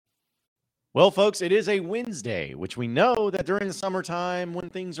Well, folks, it is a Wednesday, which we know that during the summertime when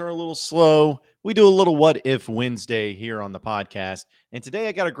things are a little slow, we do a little What If Wednesday here on the podcast. And today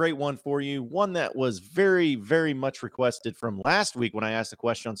I got a great one for you, one that was very, very much requested from last week when I asked the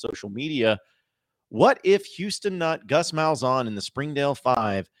question on social media. What if Houston Nut Gus Malzahn and the Springdale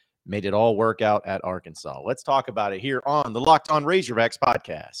Five made it all work out at Arkansas? Let's talk about it here on the Locked On Razorbacks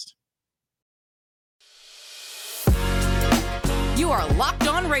podcast. You are Locked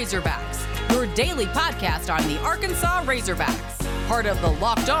On Razorbacks, your daily podcast on the Arkansas Razorbacks, part of the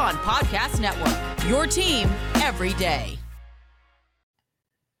Locked On Podcast Network, your team every day.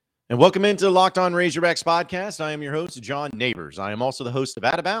 And welcome into the Locked On Razorbacks podcast. I am your host, John Neighbors. I am also the host of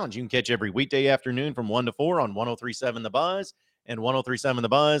Out of Bounds. You can catch every weekday afternoon from 1 to 4 on 103.7 The Buzz and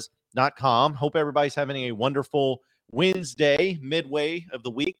 103.7thebuzz.com. Hope everybody's having a wonderful Wednesday, midway of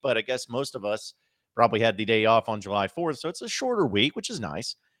the week, but I guess most of us probably had the day off on July 4th, so it's a shorter week, which is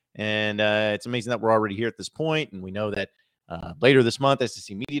nice. And it's amazing that we're already here at this point, and we know that later this month,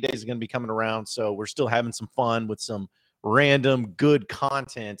 SEC Media Days is going to be coming around, so we're still having some fun with some random good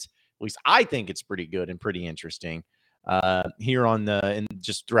content. At least I think it's pretty good and pretty interesting here on the and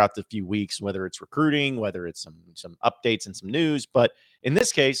just throughout the few weeks, whether it's recruiting, whether it's some updates and some news. But in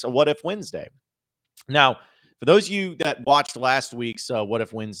this case, a What If Wednesday. Now, for those of you that watched last week's What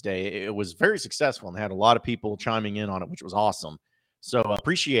If Wednesday, it was very successful and had a lot of people chiming in on it, which was awesome. So I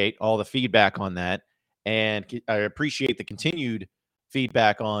appreciate all the feedback on that. And I appreciate the continued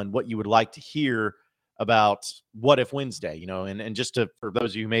feedback on what you would like to hear about What If Wednesday, and just for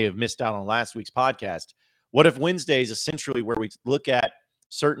those of you who may have missed out on last week's podcast, What If Wednesday is essentially where we look at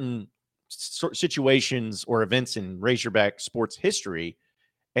certain situations or events in Razorback sports history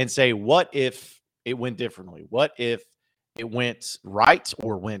and say, what if it went differently? What if it went right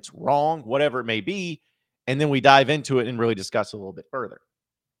or went wrong, whatever it may be? And then we dive into it and really discuss a little bit further.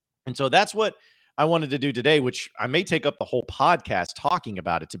 And so that's what I wanted to do today, which I may take up the whole podcast talking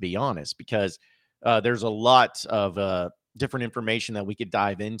about it, to be honest, because there's a lot of different information that we could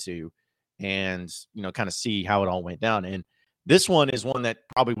dive into and, kind of see how it all went down. And this one is one that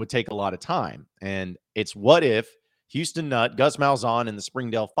probably would take a lot of time. And it's what if Houston Nut, Gus Malzahn, and the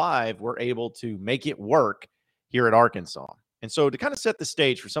Springdale Five were able to make it work here at Arkansas. And so to kind of set the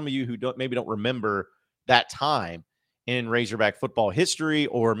stage for some of you who maybe don't remember that time in Razorback football history,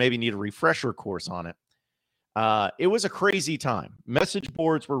 or maybe need a refresher course on it. It was a crazy time. Message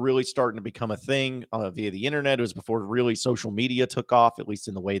boards were really starting to become a thing via the internet. It was before really social media took off, at least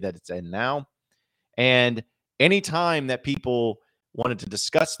in the way that it's in now. And anytime that people wanted to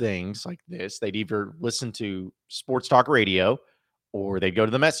discuss things like this, they'd either listen to sports talk radio or they'd go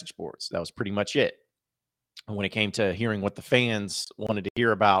to the message boards. That was pretty much it. And when it came to hearing what the fans wanted to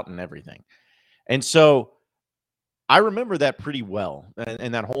hear about and everything. And so I remember that pretty well,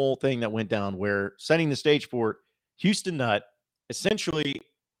 and that whole thing that went down where setting the stage for it, Houston Nut essentially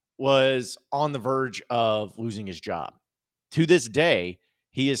was on the verge of losing his job. To this day,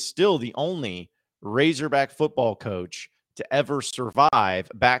 he is still the only Razorback football coach to ever survive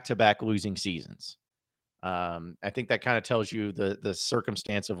back-to-back losing seasons. I think that kind of tells you the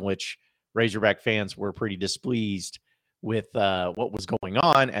circumstance of which Razorback fans were pretty displeased with what was going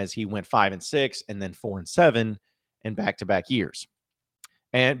on as he went 5-6 and then 4-7 in back-to-back years.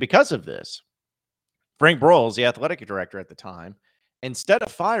 And because of this, Frank Broyles, the athletic director at the time, instead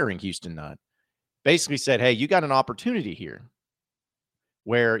of firing Houston Nut, basically said, hey, you got an opportunity here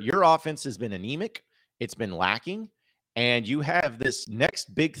where your offense has been anemic, it's been lacking, and you have this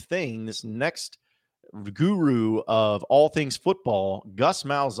next big thing, this next guru of all things football, Gus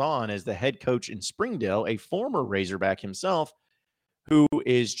Malzahn, as the head coach in Springdale, a former Razorback himself, who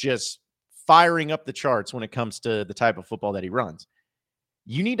is just firing up the charts when it comes to the type of football that he runs.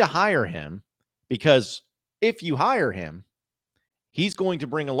 You need to hire him, because if you hire him, he's going to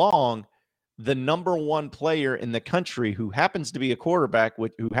bring along the number one player in the country who happens to be a quarterback,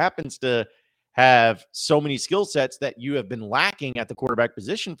 who happens to have so many skill sets that you have been lacking at the quarterback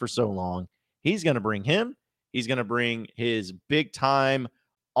position for so long. He's going to bring him. He's going to bring his big-time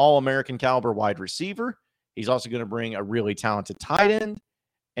All-American caliber wide receiver. He's also going to bring a really talented tight end.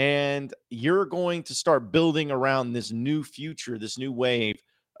 And you're going to start building around this new future, this new wave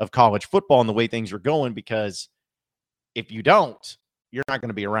of college football and the way things are going, because if you don't, you're not going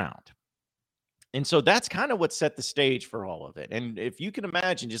to be around. And so that's kind of what set the stage for all of it. And if you can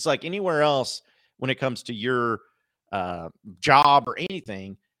imagine, just like anywhere else when it comes to your job or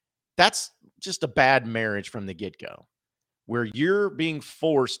anything, that's just a bad marriage from the get-go, where you're being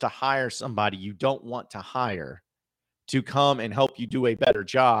forced to hire somebody you don't want to hire to come and help you do a better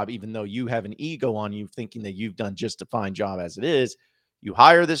job, even though you have an ego on you thinking that you've done just a fine job as it is. You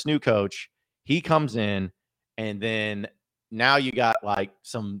hire this new coach. He comes in, and then now you got like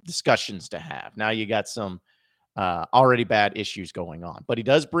some discussions to have. Now you got some already bad issues going on. But he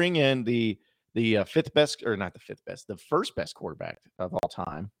does bring in the fifth best, or not the fifth best, the first best quarterback of all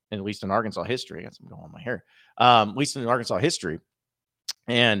time, at least in Arkansas history. I got something going on my hair. At least in Arkansas history.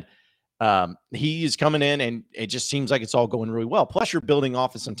 And he is coming in, and it just seems like it's all going really well. Plus, you're building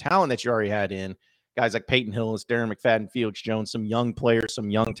off of some talent that you already had in guys like Peyton Hillis, Darren McFadden, Felix Jones, some young players, some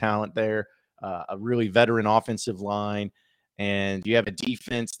young talent there, a really veteran offensive line. And you have a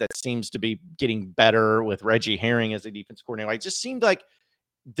defense that seems to be getting better with Reggie Herring as a defense coordinator. It just seemed like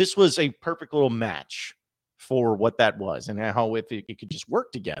this was a perfect little match for what that was, and how if it could just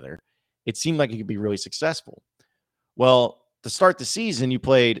work together, it seemed like it could be really successful. Well, to start the season, you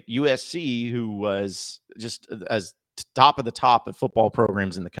played USC, who was just as top of the top of football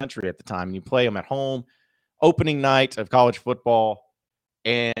programs in the country at the time. And you play them at home, opening night of college football,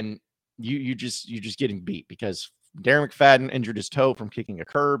 and you're just getting beat because Darren McFadden injured his toe from kicking a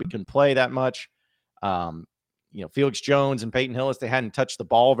curb. He couldn't play that much. Felix Jones and Peyton Hillis, they hadn't touched the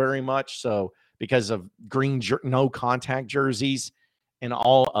ball very much. So because of green no contact jerseys in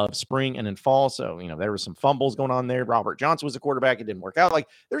all of spring and in fall. So, there was some fumbles going on there. Robert Johnson was the quarterback. It didn't work out. Like,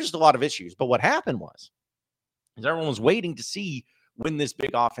 there's just a lot of issues. But what happened is everyone was waiting to see when this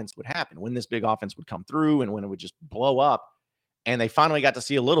big offense would happen, when this big offense would come through, and when it would just blow up. And they finally got to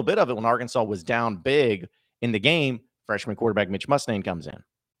see a little bit of it when Arkansas was down big in the game. Freshman quarterback Mitch Mustain comes in.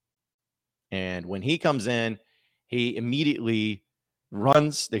 And when he comes in, he immediately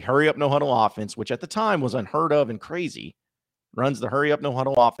runs the hurry up, no huddle offense, which at the time was unheard of and crazy. Runs the hurry up, no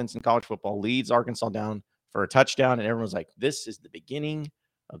huddle offense in college football, leads Arkansas down for a touchdown. And everyone's like, this is the beginning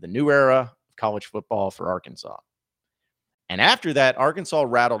of the new era of college football for Arkansas. And after that, Arkansas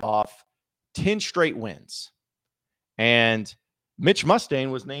rattled off 10 straight wins. And Mitch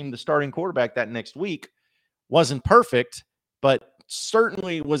Mustain was named the starting quarterback that next week. Wasn't perfect, but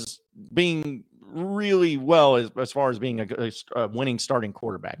certainly was being really well as far as being a winning starting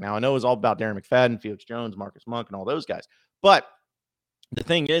quarterback. Now, I know it was all about Darren McFadden, Felix Jones, Marcus Monk, and all those guys. But the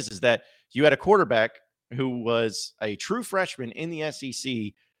thing is that you had a quarterback who was a true freshman in the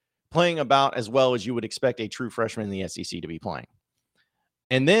SEC playing about as well as you would expect a true freshman in the SEC to be playing.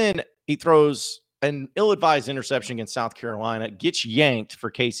 And then he throws an ill-advised interception against South Carolina, gets yanked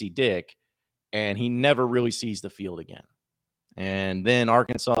for Casey Dick, and he never really sees the field again. And then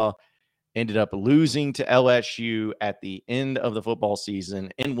Arkansas ended up losing to LSU at the end of the football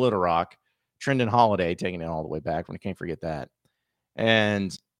season in Little Rock. Trendon Holiday taking it all the way back. When I can't forget that.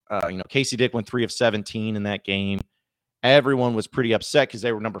 And, Casey Dick went 3 of 17 in that game. Everyone was pretty upset because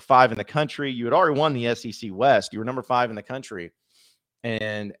they were number 5 in the country. You had already won the SEC West. You were number 5 in the country.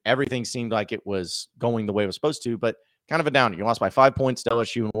 And everything seemed like it was going the way it was supposed to, but kind of a downer. You lost by 5 points to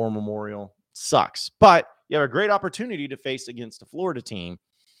LSU and War Memorial. Sucks. But you have a great opportunity to face against a Florida team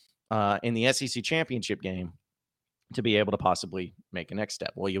in the SEC championship game to be able to possibly make a next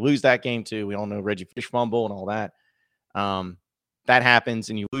step. Well, you lose that game too. We all know Reggie Fish fumble and all that. That happens,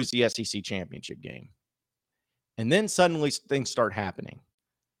 and you lose the SEC championship game. And then suddenly things start happening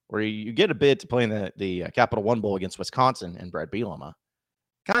where you get a bid to play in the Capital One Bowl against Wisconsin and Brad Bielema.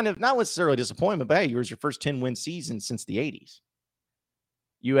 Kind of not necessarily disappointment, but hey, it was your first 10-win season since the 80s.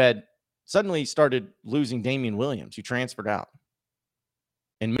 You had suddenly started losing Damian Williams, who transferred out,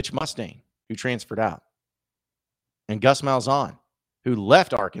 and Mitch Mustain, who transferred out, and Gus Malzahn, who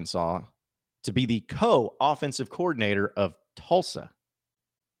left Arkansas to be the co-offensive coordinator of Tulsa.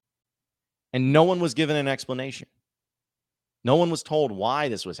 And no one was given an explanation. No one was told why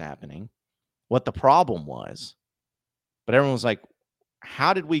this was happening, what the problem was. But everyone was like,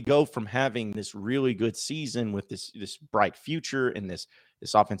 how did we go from having this really good season with this bright future and this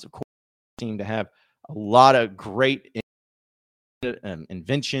offensive team to have a lot of great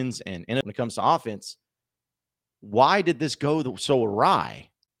inventions and when it comes to offense? Why did this go so awry?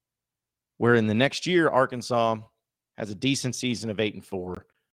 Where in the next year, Arkansas has a decent season of 8-4.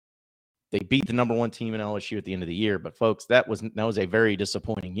 They beat the number 1 team in LSU at the end of the year. But folks, that was a very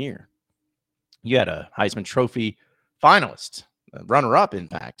disappointing year. You had a Heisman Trophy finalist, runner-up, in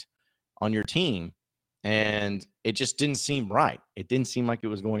fact, on your team, and it just didn't seem right. It didn't seem like it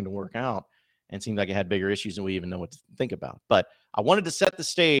was going to work out, and it seemed like it had bigger issues than we even know what to think about. But I wanted to set the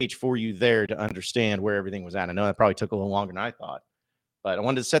stage for you there to understand where everything was at. I know that probably took a little longer than I thought, but I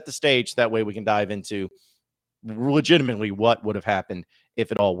wanted to set the stage. That way we can dive into legitimately what would have happened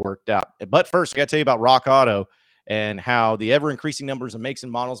if it all worked out. But first, I got to tell you about Rock Auto and how the ever-increasing numbers of makes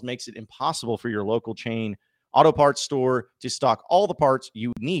and models makes it impossible for your local chain auto parts store to stock all the parts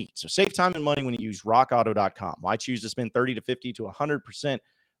you need. So save time and money when you use rockauto.com. Why choose to spend 30 to 50 to 100%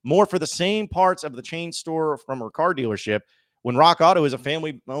 more for the same parts of the chain store from her car dealership when Rock Auto is a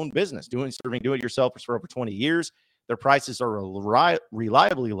family-owned business serving do-it-yourselfers for over 20 years. Their prices are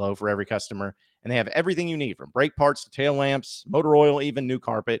reliably low for every customer, and they have everything you need from brake parts to tail lamps, motor oil, even new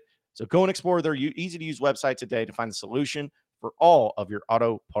carpet. So go and explore their easy-to-use website today to find the solution for all of your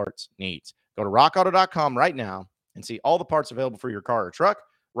auto parts needs. Go to rockauto.com right now and see all the parts available for your car or truck.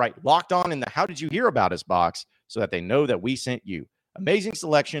 Write Locked On in the How Did You Hear About Us box so that they know that we sent you. Amazing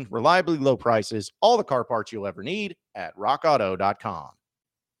selection, reliably low prices, all the car parts you'll ever need at rockauto.com.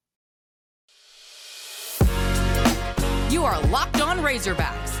 You are Locked On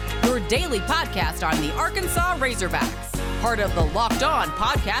Razorbacks, your daily podcast on the Arkansas Razorbacks, part of the Locked On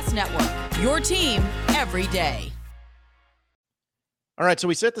Podcast Network, your team every day. All right, so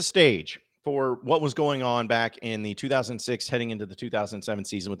we set the stage for what was going on back in the 2006 heading into the 2007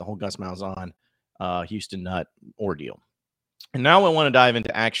 season with the whole Gus Malzahn, Houston Nutt ordeal. And now I want to dive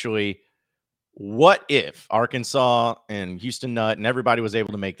into actually what if Arkansas and Houston Nutt and everybody was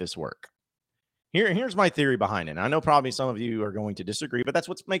able to make this work. Here's my theory behind it. And I know probably some of you are going to disagree, but that's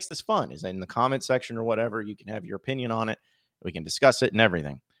what makes this fun is in the comment section or whatever, you can have your opinion on it. We can discuss it and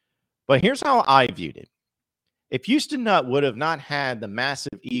everything. But here's how I viewed it. If Houston Nutt would have not had the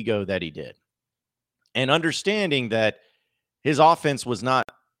massive ego that he did and understanding that his offense was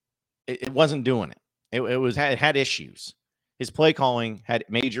not, it wasn't doing it. It had issues. His play calling had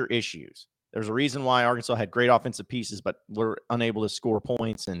major issues. There's a reason why Arkansas had great offensive pieces, but were unable to score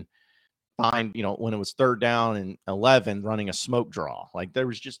points and find, when it was 3rd down and 11 running a smoke draw. Like there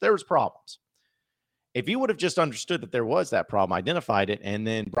was problems. If you would have just understood that there was that problem, identified it, and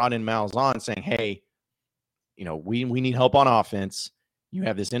then brought in Malzahn saying, hey, we need help on offense. You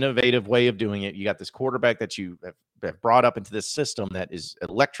have this innovative way of doing it. You got this quarterback that you have brought up into this system that is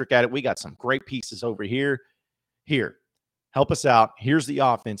electric at it. We got some great pieces over here. Here, help us out. Here's the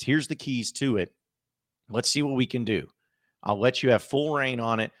offense. Here's the keys to it. Let's see what we can do. I'll let you have full reign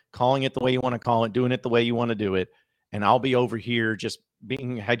on it, calling it the way you want to call it, doing it the way you want to do it. And I'll be over here just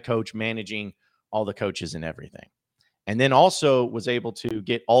being head coach, managing all the coaches and everything. And then also was able to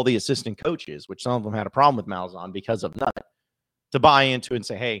get all the assistant coaches, which some of them had a problem with Malzahn because of Nutt, to buy into it and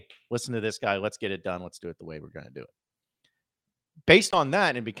say, hey, listen to this guy. Let's get it done. Let's do it the way we're going to do it. Based on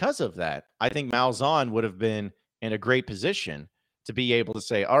that, and because of that, I think Malzahn would have been in a great position to be able to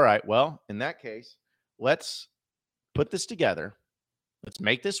say, all right, well, in that case, let's put this together. Let's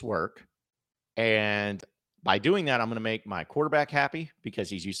make this work. And by doing that, I'm going to make my quarterback happy because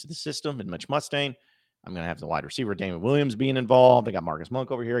he's used to the system and Mitch Mustain. I'm going to have the wide receiver, Damon Williams, being involved. I got Marcus Monk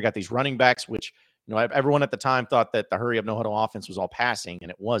over here. I got these running backs, which, everyone at the time thought that the hurry-up, no-huddle offense was all passing,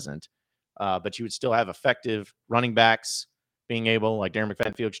 and it wasn't. But you would still have effective running backs being able, like Darren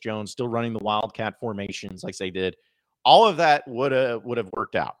McFadden, Felix Jones, still running the Wildcat formations like they did. All of that would have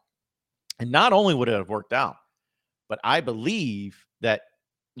worked out. And not only would it have worked out, but I believe that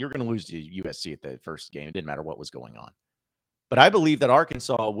you're going to lose to USC at the first game. It didn't matter what was going on. But I believe that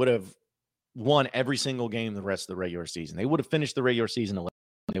Arkansas would have won every single game the rest of the regular season. They would have finished the regular season 11.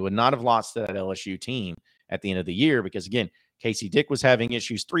 They would not have lost to that LSU team at the end of the year because, again, Casey Dick was having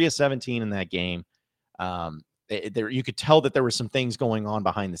issues, 3 of 17 in that game. You could tell that there were some things going on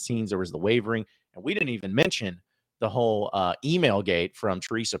behind the scenes. There was the wavering. And we didn't even mention the whole email gate from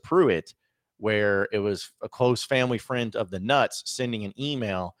Teresa Pruitt, where it was a close family friend of the Nuts sending an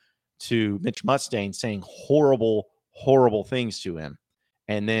email to Mitch Mustain saying horrible, horrible things to him.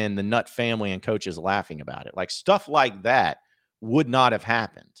 And then the Nutt family and coaches laughing about it. Like stuff like that would not have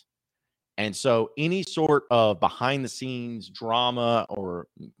happened. And so any sort of behind the scenes drama or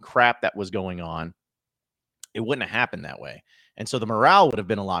crap that was going on, it wouldn't have happened that way. And so the morale would have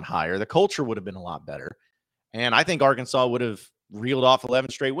been a lot higher. The culture would have been a lot better. And I think Arkansas would have reeled off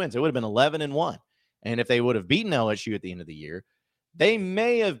 11 straight wins. It would have been 11-1. And if they would have beaten LSU at the end of the year, they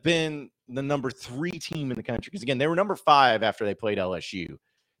may have been the number 3 team in the country. Because, again, they were number 5 after they played LSU.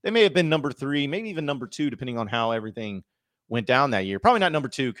 They may have been number 3, maybe even number 2, depending on how everything went down that year. Probably not number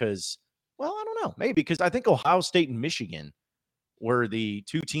 2 because, well, I don't know. Maybe because I think Ohio State and Michigan were the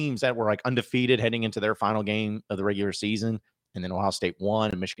 2 teams that were like undefeated heading into their final game of the regular season. And then Ohio State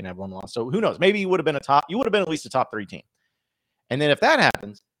won and Michigan had 1 loss. So who knows? Maybe you would have been at least a top 3 team. And then if that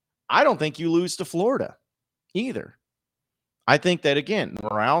happens, I don't think you lose to Florida either. I think that, again,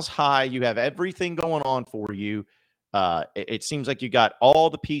 morale's high. You have everything going on for you. It seems like you got all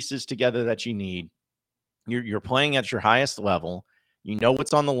the pieces together that you need. You're playing at your highest level. You know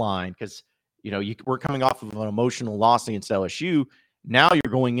what's on the line because, we're coming off of an emotional loss against LSU. Now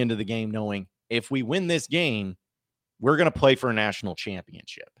you're going into the game knowing if we win this game, we're going to play for a national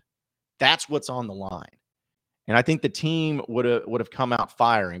championship. That's what's on the line. And I think the team would have come out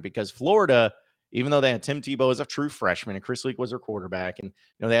firing because Florida, even though they had Tim Tebow as a true freshman and Chris Leak was their quarterback, and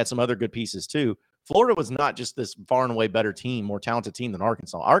they had some other good pieces too. Florida was not just this far and away better team, more talented team than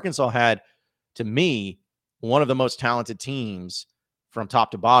Arkansas. Arkansas had, to me, one of the most talented teams from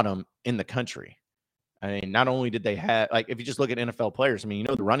top to bottom in the country. I mean, not only did they have, like, if you just look at NFL players, I mean,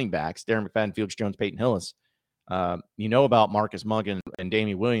 the running backs, Darren McFadden, Felix Jones, Peyton Hillis. About Marcus Monk and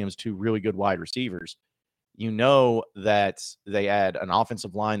Damian Williams, two really good wide receivers. That they had an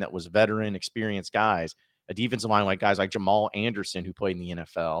offensive line that was veteran, experienced guys, a defensive line like guys like Jamal Anderson, who played in the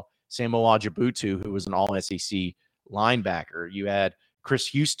NFL, Samuel Ajabutu, who was an all-SEC linebacker. You had Chris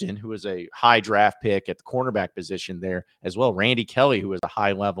Houston, who was a high draft pick at the cornerback position there as well. Randy Kelly, who was a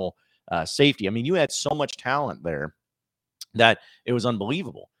high-level safety. I mean, you had so much talent there that it was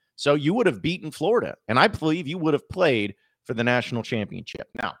unbelievable. So you would have beaten Florida, and I believe you would have played for the national championship.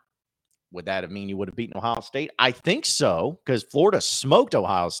 Now, would that have mean you would have beaten Ohio State? I think so, because Florida smoked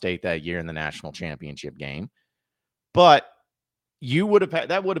Ohio State that year in the national championship game. But you would have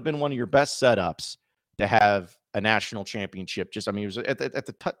that would have been one of your best setups to have a national championship. It was at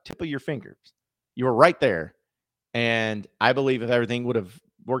the tip of your fingers. You were right there. And I believe if everything would have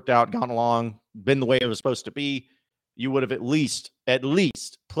worked out, gone along, been the way it was supposed to be, you would have at least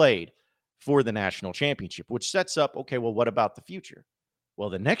played for the national championship, which sets up, okay, well, what about the future? Well,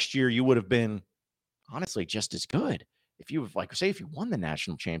 the next year you would have been honestly just as good. If you have, if you won the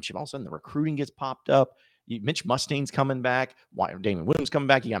national championship, all of a sudden the recruiting gets popped up. Mitch Mustain's coming back. Damian Williams coming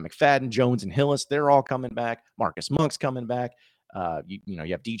back. You got McFadden, Jones, and Hillis. They're all coming back. Marcus Monk's coming back. You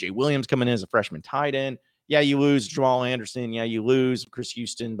have DJ Williams coming in as a freshman tight end. Yeah, you lose Jamal Anderson. Yeah, you lose Chris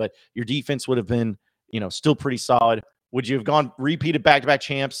Houston, but your defense would have been, still pretty solid. Would you have repeated back-to-back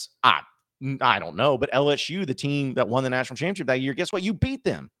champs? I don't know, but LSU, the team that won the national championship that year, guess what? You beat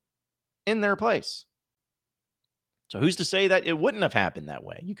them in their place. So who's to say that it wouldn't have happened that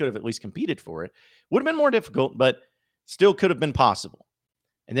way? You could have at least competed for it. Would have been more difficult, but still could have been possible.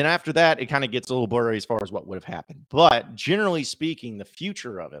 And then after that, it kind of gets a little blurry as far as what would have happened. But generally speaking, the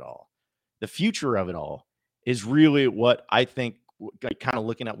future of it all is really what I think, kind of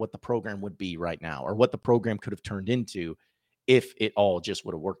looking at what the program would be right now, or what the program could have turned into if it all just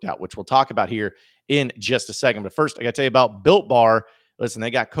would have worked out, which we'll talk about here in just a second. But first, I got to tell you about Built Bar. Listen,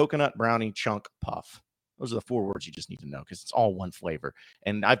 they got coconut brownie chunk puff. Those are the 4 words you just need to know, because it's all one flavor.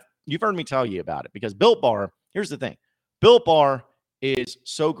 And you've heard me tell you about it, because Built Bar, here's the thing. Built Bar is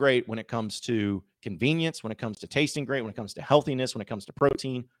so great when it comes to convenience, when it comes to tasting great, when it comes to healthiness, when it comes to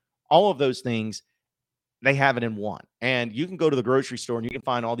protein, all of those things, they have it in one. And you can go to the grocery store and you can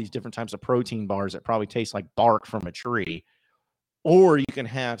find all these different types of protein bars that probably taste like bark from a tree. Or you can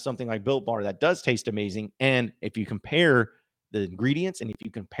have something like Built Bar that does taste amazing. And if you compare the ingredients and if you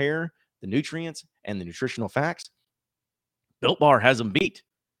compare the nutrients and the nutritional facts, Built Bar has them beat.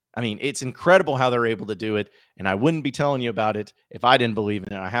 I mean, it's incredible how they're able to do it. And I wouldn't be telling you about it if I didn't believe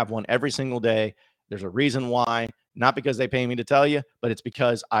in it. I have one every single day. There's a reason why, not because they pay me to tell you, but it's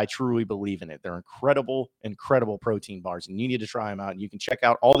because I truly believe in it. They're incredible, incredible protein bars, and you need to try them out. And you can check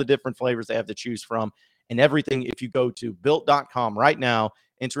out all the different flavors they have to choose from and everything. If you go to built.com right now,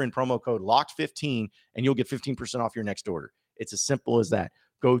 enter in promo code LOCKED15, and you'll get 15% off your next order. It's as simple as that.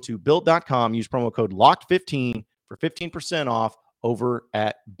 Go to built.com, use promo code LOCKED15 for 15% off over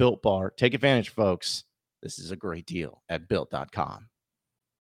at Built Bar. Take advantage, folks. This is a great deal at built.com.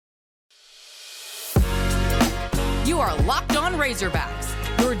 You are Locked On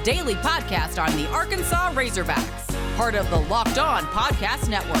Razorbacks, your daily podcast on the Arkansas Razorbacks, part of the Locked On Podcast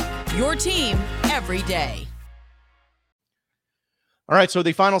Network, your team every day. All right, so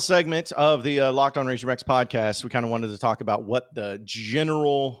the final segment of the Locked On Razorbacks podcast, we kind of wanted to talk about what the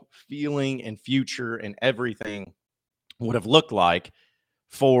general feeling and future and everything would have looked like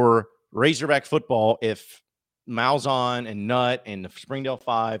for Razorback football if Malzahn and Nutt and the Springdale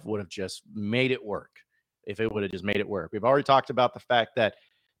Five would have just made it work. If it would have just made it work. We've already talked about the fact that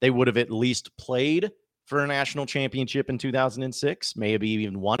they would have at least played for a national championship in 2006, maybe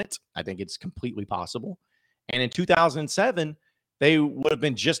even won it. I think it's completely possible. And in 2007, they would have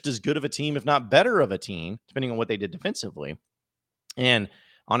been just as good of a team, if not better of a team, depending on what they did defensively. And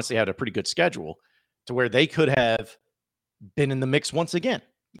honestly, had a pretty good schedule to where they could have been in the mix once again.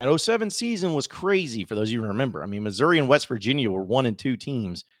 That 07 season was crazy for those of you who remember. I mean, Missouri and West Virginia were 1 and 2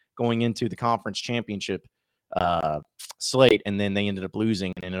 teams going into the conference championship slate, and then they ended up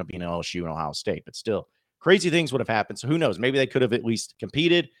losing and ended up being LSU and Ohio State. But still, crazy things would have happened. So who knows? Maybe they could have at least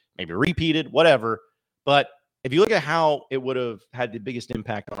competed, maybe repeated, whatever. But if you look at how it would have had the biggest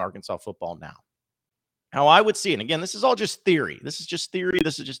impact on Arkansas football now, how I would see it, and again, this is all just theory. This is just theory.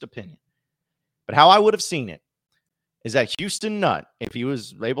 This is just opinion. But how I would have seen it is that Houston Nutt, if he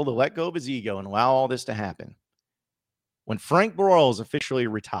was able to let go of his ego and allow all this to happen, when Frank Broyles officially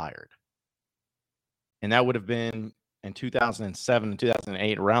retired, and that would have been in 2007 and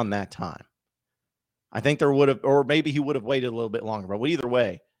 2008, around that time, I think there would have, or maybe he would have waited a little bit longer, but either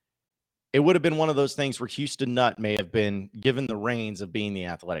way, it would have been one of those things where Houston Nutt may have been given the reins of being the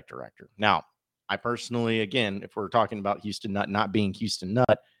athletic director. Now, I personally, again, if we're talking about Houston Nutt not being Houston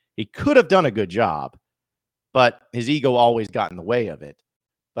Nutt, he could have done a good job, but his ego always got in the way of it.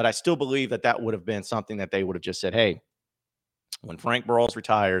 But I still believe that that would have been something that they would have just said, hey, when Frank Broyles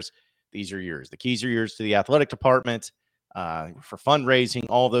retires, these are yours. The keys are yours to the athletic department, for fundraising,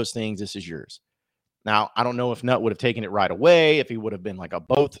 all those things. This is yours. Now, I don't know if Nutt would have taken it right away, if he would have been like a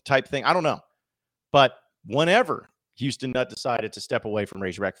both type thing. I don't know. But whenever Houston Nutt decided to step away from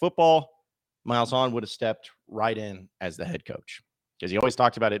Razorback football, Miles Hahn would have stepped right in as the head coach, because he always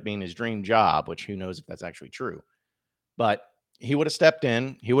talked about it being his dream job, which who knows if that's actually true. But he would have stepped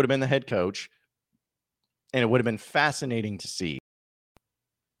in. He would have been the head coach. And it would have been fascinating to see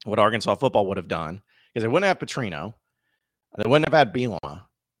what Arkansas football would have done, because they wouldn't have Petrino. They wouldn't have had Bielema.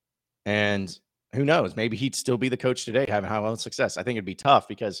 And who knows? Maybe he'd still be the coach today, having high level success. I think it'd be tough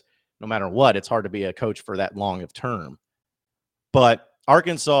because no matter what, it's hard to be a coach for that long of term. But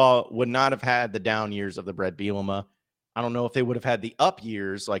Arkansas would not have had the down years of the Bret Bielema. I don't know if they would have had the up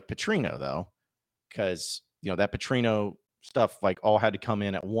years like Petrino, though, because, that Petrino stuff like all had to come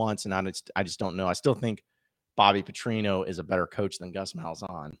in at once. And I just don't know. I still think Bobby Petrino is a better coach than Gus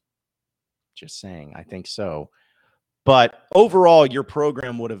Malzahn. Just saying. I think so. But overall, your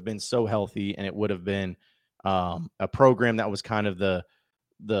program would have been so healthy, and it would have been a program that was kind of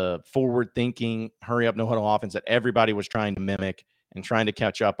the forward-thinking, hurry-up, no-huddle offense that everybody was trying to mimic and trying to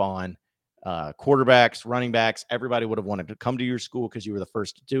catch up on. Quarterbacks, running backs, everybody would have wanted to come to your school because you were the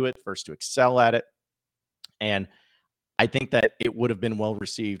first to do it, first to excel at it. And I think that it would have been well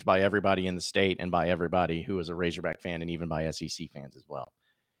received by everybody in the state and by everybody who was a Razorback fan, and even by SEC fans as well.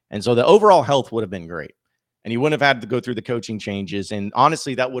 And so the overall health would have been great. And you wouldn't have had to go through the coaching changes. And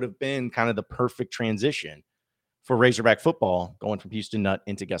honestly, that would have been kind of the perfect transition for Razorback football, going from Houston Nutt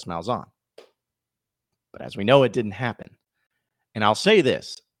into Gus Malzahn. But as we know, it didn't happen. And I'll say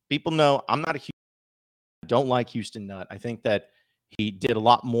this. People know I don't like Houston Nutt. I think that he did a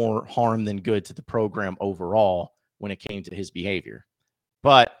lot more harm than good to the program overall when it came to his behavior.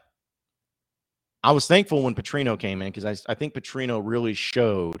 But I was thankful when Petrino came in, because I think Petrino really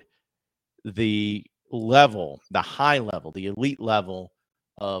showed the level, the high level, the elite level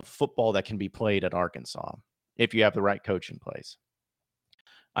of football that can be played at Arkansas if you have the right coach in place.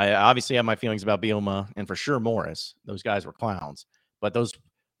 I obviously have my feelings about Bielema and for sure Morris. Those guys were clowns, but those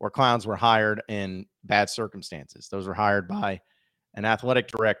clowns were hired in bad circumstances. Those were hired by an athletic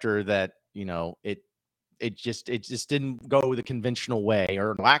director that, it just didn't go the conventional way,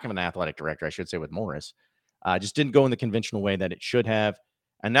 or lack of an athletic director, I should say, with Morris. Just didn't go in the conventional way that it should have.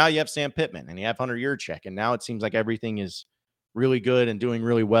 And now you have Sam Pittman and you have Hunter Yurchek, and now it seems like everything is really good and doing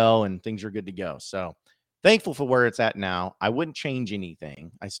really well and things are good to go. So thankful for where it's at now. I wouldn't change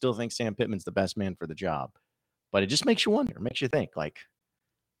anything. I still think Sam Pittman's the best man for the job, but it just makes you wonder, makes you think, like,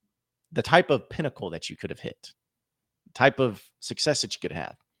 the type of pinnacle that you could have hit, the type of success that you could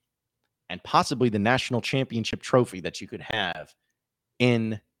have, and possibly the national championship trophy that you could have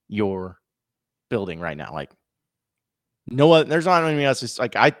in your building right now. Like, no, there's not many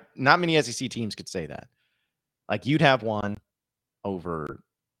not many SEC teams could say that. Like, you'd have one over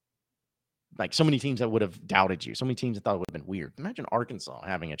like so many teams that would have doubted you. So many teams that thought it would have been weird. Imagine Arkansas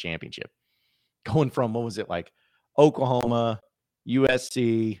having a championship, going from, what was it, like Oklahoma,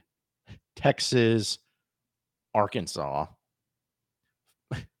 USC, Texas, Arkansas,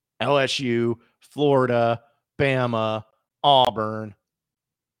 LSU, Florida, Bama, Auburn,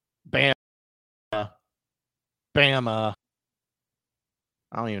 Bama.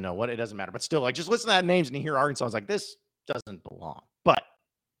 I don't even know what, it doesn't matter. But still, like, just listen to that names and you hear Arkansas, it's like, this doesn't belong. But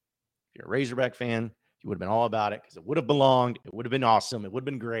if you're a Razorback fan, you would have been all about it because it would have belonged. It would have been awesome. It would have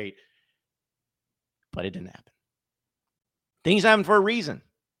been great. But it didn't happen. Things happen for a reason.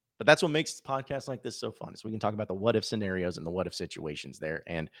 But that's what makes podcasts like this so fun, is we can talk about the what if scenarios and the what if situations there.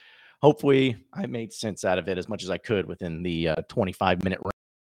 And hopefully I made sense out of it as much as I could within the 25-minute range.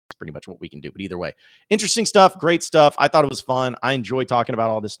 That's pretty much what we can do. But either way, interesting stuff, great stuff. I thought it was fun. I enjoy talking about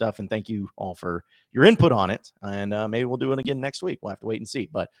all this stuff, and thank you all for your input on it. And maybe we'll do it again next week. We'll have to wait and see.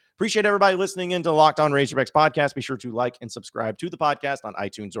 But appreciate everybody listening into the Locked On Razorbacks podcast. Be sure to like and subscribe to the podcast on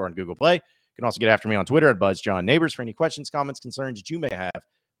iTunes or on Google Play. You can also get after me on Twitter at BuzzJohnNeighbors for any questions, comments, concerns that you may have.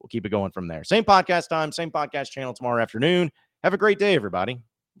 We'll keep it going from there. Same podcast time, same podcast channel tomorrow afternoon. Have a great day, everybody.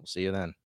 We'll see you then.